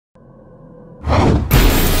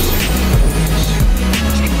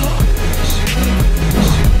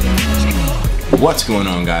What's going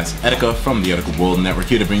on, guys? Etika from the Etika World Network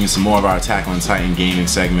here to bring you some more of our Attack on Titan gaming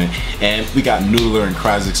segment. And we got Noodler and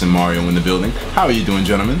Cryzies and Mario in the building. How are you doing,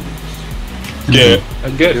 gentlemen? Good.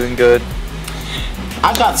 I'm good. Doing good.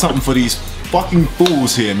 I got something for these fucking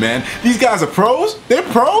fools here, man. These guys are pros? They're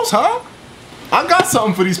pros, huh? I got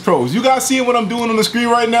something for these pros. You guys seeing what I'm doing on the screen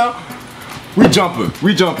right now? We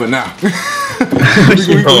jumping now.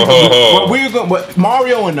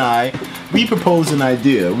 Mario and I, we propose an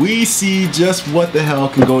idea. We see just what the hell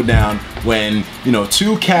can go down when, you know,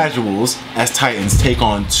 two casuals as Titans take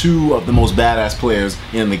on two of the most badass players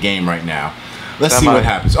in the game right now. Let's see what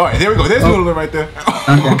happens. All right, there we go. There's Noodler right there.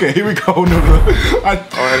 Okay, here we go, Noodler. I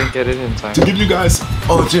didn't get it in time. To give you guys.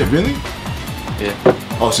 Oh, legit, really? Yeah.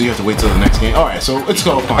 Oh, so you have to wait till the next game. All right, so let's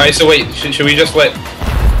go. All right, so wait, should we just let?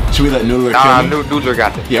 Should we let Noodler kill me? Noodler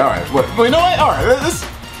got it. Yeah, all right. Well, you know what? All right, let's.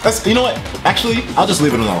 You know what? Actually, I'll just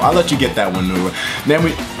leave it alone. I'll let you get that one, Noodler. Then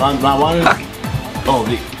we. I wanted.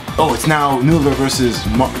 Oh, it's now Noodler versus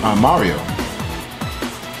Mario.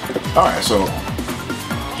 All right, so.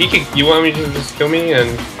 You want me to just kill me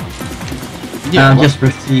and? Yeah, just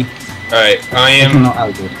proceed. All right, I am.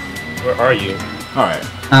 Where are you? All right.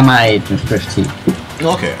 I'm at Agent 15.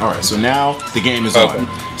 Okay, all right. So now the game is on.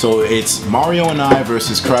 So it's Mario and I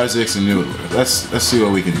versus Cryzies and Noodler. Let's see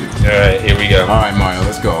what we can do. All right, here we go. All right, Mario,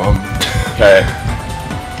 let's go. Okay.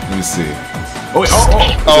 Let me see. Oh wait, I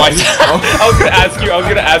was gonna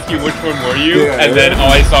ask you which one were you, and then all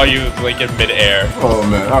I saw you was like in midair. Oh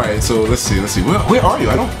man, all right. So let's see. Where are you?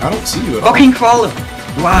 I don't see you at all. Fucking crawler.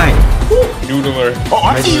 Why? Noodler. Oh,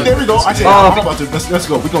 I see you. There we go. I see. I'm about to. Let's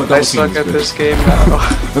go. We're going double team. I suck at this game now.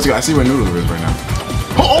 Let's go. I see where Noodler is right now.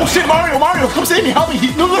 Oh shit, Mario, come save me, help me.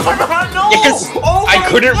 Noodler's right behind. No. Yes. Oh I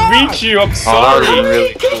couldn't reach you. I'm sorry. How did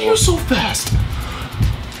really get here so fast?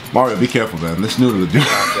 Mario, be careful, man. This Noodler dude.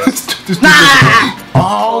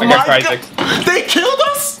 Oh my god! They killed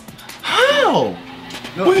us? How?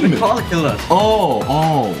 No, wait a minute. Crawler killed us. Oh.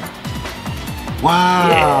 Wow.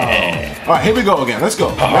 Yeah. All right, here we go again. Let's go.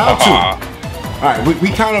 Round two. All right, we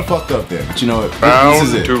kind of fucked up there, but you know what? This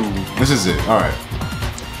is it. This is it. All right.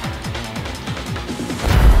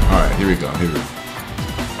 All right, here we go.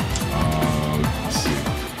 Let's see.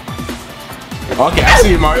 Okay, I see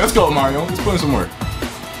you, Mario. Let's go, Mario. Let's put in some work.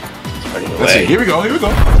 Let's see. Here we go. There we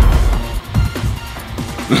go.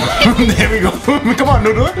 Come on,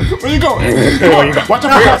 Noodler. Where you going? Watch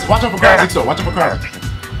out for Cryzies, though. Watch out for Cryzies.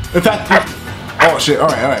 In fact, oh shit. All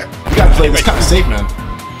right. You gotta play this kind of safe, man.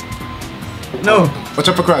 No. Watch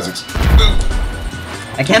out for Cryzies.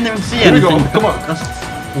 I can't even see anything. anything. Here we go. Come on.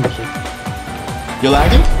 Oh shit. You're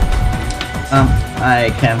lagging?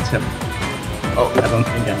 I can't tell. Oh, I don't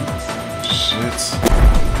think I am. Shit.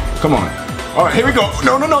 Come on. All right, here we go.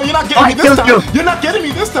 No. You're not getting me this time. You're not getting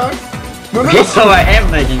me this time. No. Okay, so I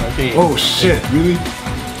am lagging. Okay. Oh shit! Really?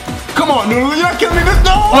 Come on, Noodle, you're not killing me this.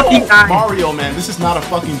 No! Mario, man, this is not a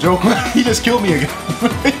fucking joke. He just killed me again.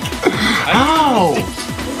 How?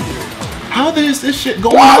 How is this shit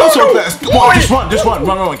going on so fast? Come on, just run.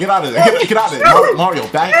 Get out of there. Get out of there. Mario,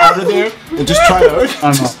 back out of there and just try to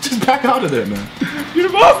just back out of there, man. Get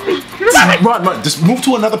off me. Run. Just move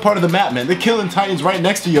to another part of the map, man. They're killing Titans right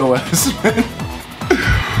next to your ass, man.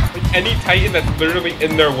 Like any Titan that's literally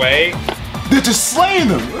in their way. They're just slaying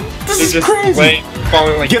them. This is crazy.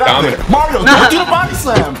 Falling like get out of there. Mario, don't do the body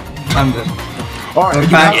slam. I'm good. Alright,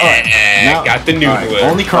 now, got the Noodler. Right,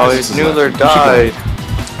 only Cryzies Noodler died.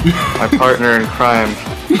 My partner in crime.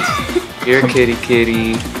 Here, kitty.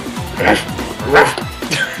 I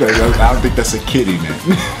don't think that's a kitty, man.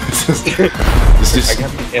 It's just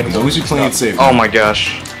as long as you're playing safe. Oh my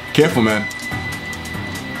gosh. Careful, man.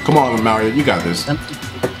 Come on, Mario, you got this.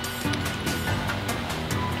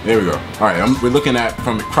 There we go. Alright, we're looking at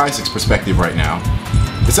from Cryzies' perspective right now.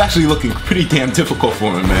 It's actually looking pretty damn difficult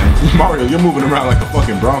for him, man. Mario, you're moving around like a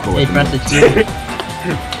fucking Bronco. Hey, press it.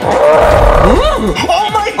 Oh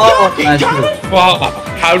my god, he got it! Well,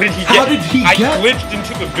 how did he get me? I glitched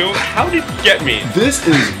into the build. How did he get me? This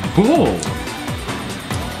is bull.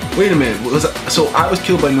 Wait a minute. So I was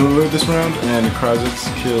killed by Noodler this round, and Cryzies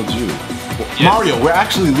killed you. Yes. Mario, we're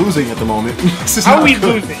actually losing at the moment. How are we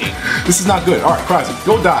losing? This is not good. Alright, Cryzies,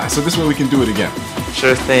 go die, so this way we can do it again.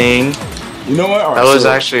 Sure thing. You know what? That was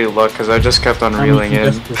actually luck, because I just kept on reeling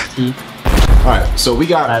in. Alright, so we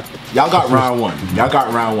got... Y'all got round one.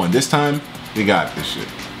 This time, we got this shit.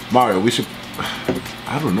 Mario, we should...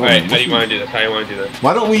 I don't know. Alright, how do you want to do this?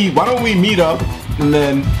 Why don't we meet up, and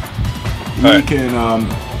then we can...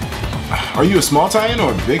 Are you a small Titan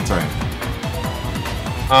or a big Titan?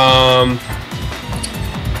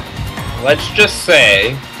 Let's just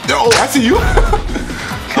say... Oh, I see you!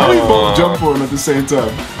 How we both jump for him at the same time?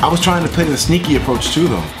 I was trying to play the sneaky approach too,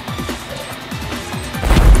 though.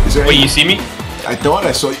 Is there Wait, any- you see me? I thought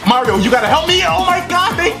I saw you. Mario, you gotta help me! Oh my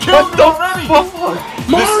god, they killed me already!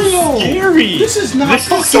 Mario! This is scary. This is not This is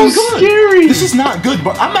fucking so good. scary. This is not good,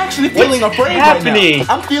 but I'm actually feeling What's afraid happening? right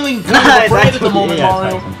now. I'm feeling kind of afraid at the moment,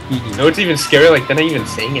 Mario. You know what's even scarier? Like, they're not even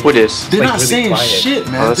saying it. What is? They're like not really saying quiet. shit,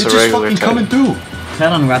 man. Oh, that's They're a just regular fucking coming Titan. through.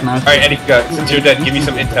 Tell him right now. Alright, Etika, since you're dead, give me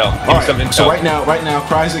some intel. Give me some intel. So right now,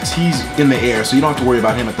 Cryzies, he's in the air, so you don't have to worry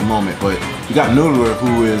about him at the moment. But you got Noodler,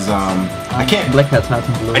 who is I can't. Black Hat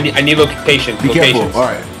Titan Blue. I need location. Be careful. Locations. All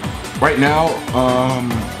right. Right now,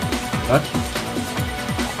 What?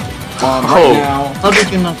 right now, How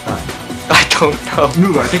did you not die? I don't know.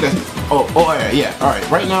 Noodler, I think that's. Oh, yeah. All right.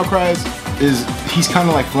 Right now, he's kind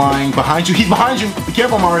of like flying behind you. He's behind you. Be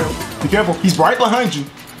careful, Mario. Be careful. He's right behind you.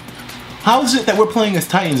 How is it that we're playing as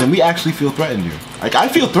Titans and we actually feel threatened here? Like I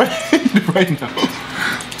feel threatened right now.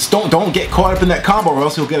 Just don't get caught up in that combo, or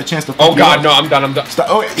else he'll get a chance to. Oh god, no, I'm done. Stop.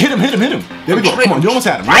 Oh, hit him. There we go. Come on, you almost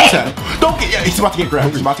had him. Don't get. Yeah, he's about to get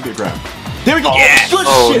grabbed. There we go. Yes. Good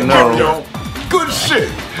Oh, shit, no. Mario. Good shit.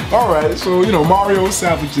 All right, so Mario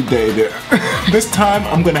salvaged the day there. This time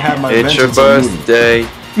I'm gonna have my. It's your vengeance on Noodler. birthday.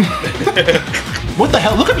 What the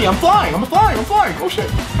hell? Look at me. I'm flying. Oh shit.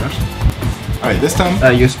 All right, this time.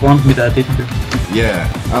 You spawned me there, didn't you? Yeah.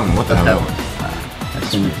 I don't know what the hell. that was. I've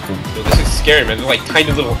seen it before. Yo, this is scary, man. They're like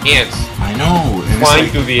tiny little ants I know. And it's flying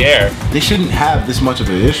like, through the air. they shouldn't have this much of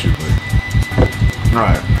an issue. But... All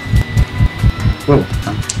right. Whoa.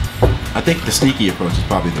 I think the sneaky approach is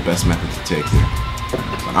probably the best method to take here.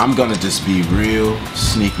 But I'm gonna just be real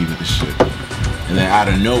sneaky with the shit. And then out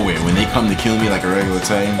of nowhere, when they come to kill me like a regular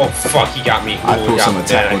Titan, Oh fuck, he got me. I Ooh, pull he got some me.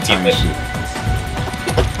 Attack Man, on I keep Titan it.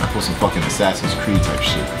 shit. I pull some fucking Assassin's Creed type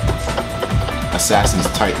shit. Assassin's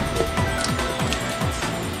Titan.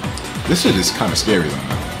 This shit is kind of scary though,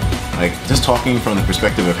 man. Like, just talking from the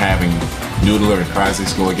perspective of having Noodler and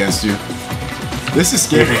Cryzies go against you. This is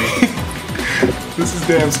scary. This is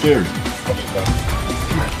damn scary.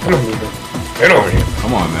 Come on, Noodler. Get over here.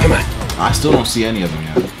 Come on, man. Come on. I still don't see any of them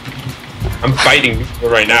yet. I'm fighting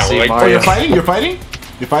right now. See Like, Oh, Mario. you're fighting? You're fighting?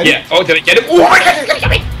 yeah. Oh, did I get him? Oh my god, he's gonna get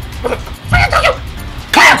me!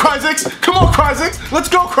 Come on, Cryzies! Come on, Cryzies! Let's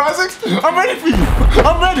go, Cryzies! I'm ready for you!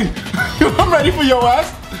 I'm ready! I'm ready for your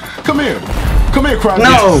ass! Come here! Come here, Cryzies!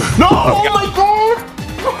 No! No! Oh my god!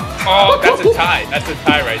 Oh, that's a tie. That's a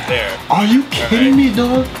tie right there. Are you kidding me,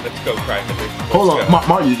 dog? Let's go, Cryzies. Hold on,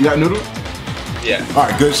 Mario, you got Noodle? Yeah.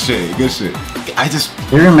 Alright, good shit, good shit. I just...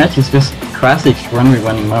 Every match is just Cryzies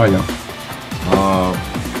running Mario. Oh,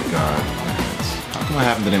 god. How come I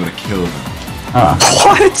haven't been able to kill them?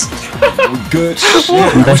 What? Good shit.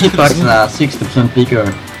 And the hitbox are 60% bigger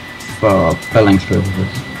for balance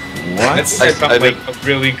purposes. What? That's I like did- a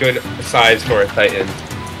really good size for a Titan.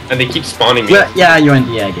 And they keep spawning me. Yeah, you're in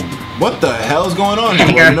the air again. What the hell's going on here?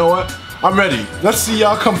 Well, you know what? I'm ready. Let's see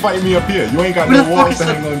y'all come fight me up here. You ain't got Who no the fuck walls is to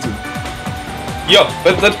that? hang on to. Yo,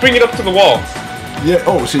 let's bring it up to the wall. Yeah,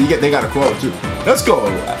 oh shit, they got a crawler too. Let's go.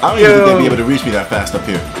 I don't even think they'd be able to reach me that fast up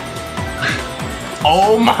here.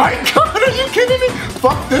 Oh my god, are you kidding me?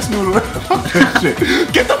 Fuck this Noodler. Fuck this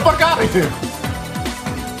shit. Get the fuck out of here.